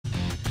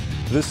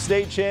The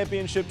state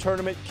championship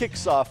tournament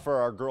kicks off for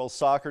our girls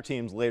soccer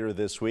teams later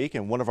this week,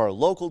 and one of our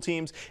local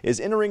teams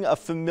is entering a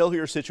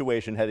familiar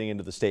situation heading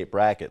into the state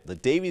bracket. The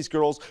Davies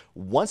girls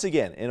once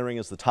again entering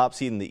as the top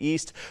seed in the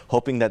East,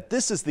 hoping that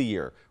this is the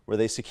year where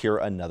they secure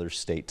another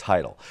state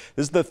title.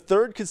 This is the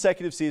third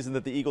consecutive season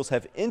that the Eagles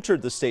have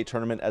entered the state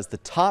tournament as the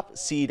top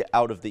seed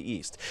out of the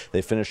East.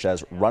 They finished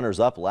as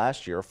runners-up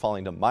last year,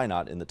 falling to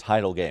Minot in the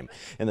title game.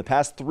 In the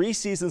past 3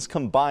 seasons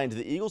combined,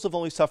 the Eagles have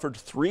only suffered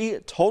 3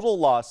 total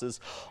losses,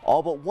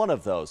 all but one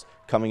of those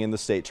coming in the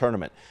state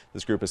tournament.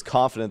 This group is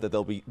confident that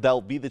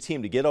they'll be the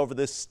team to get over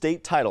this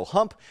state title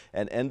hump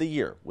and end the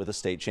year with a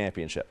state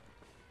championship.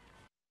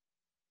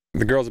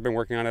 The girls have been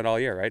working on it all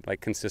year, right?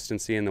 Like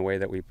consistency in the way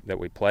that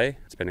we play.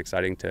 It's been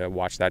exciting to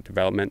watch that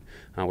development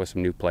with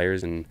some new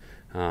players and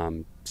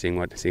seeing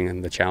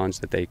the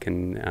challenge that they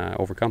can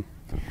overcome.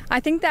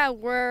 I think that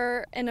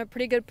we're in a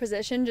pretty good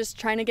position, just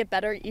trying to get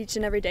better each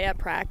and every day at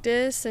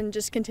practice and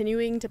just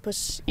continuing to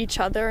push each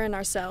other and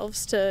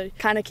ourselves to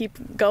kind of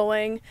keep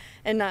going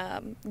in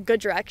a good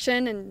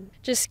direction and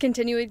just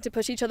continuing to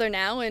push each other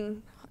now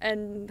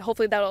and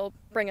hopefully that'll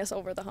bring us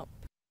over the hump.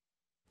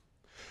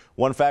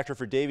 One factor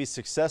for Davies'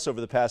 success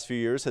over the past few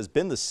years has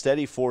been the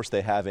steady force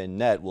they have in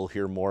net. We'll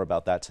hear more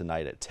about that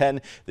tonight at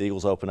 10. The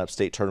Eagles open up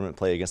state tournament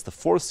play against the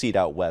 4th seed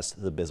out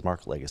west, the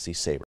Bismarck Legacy Sabres.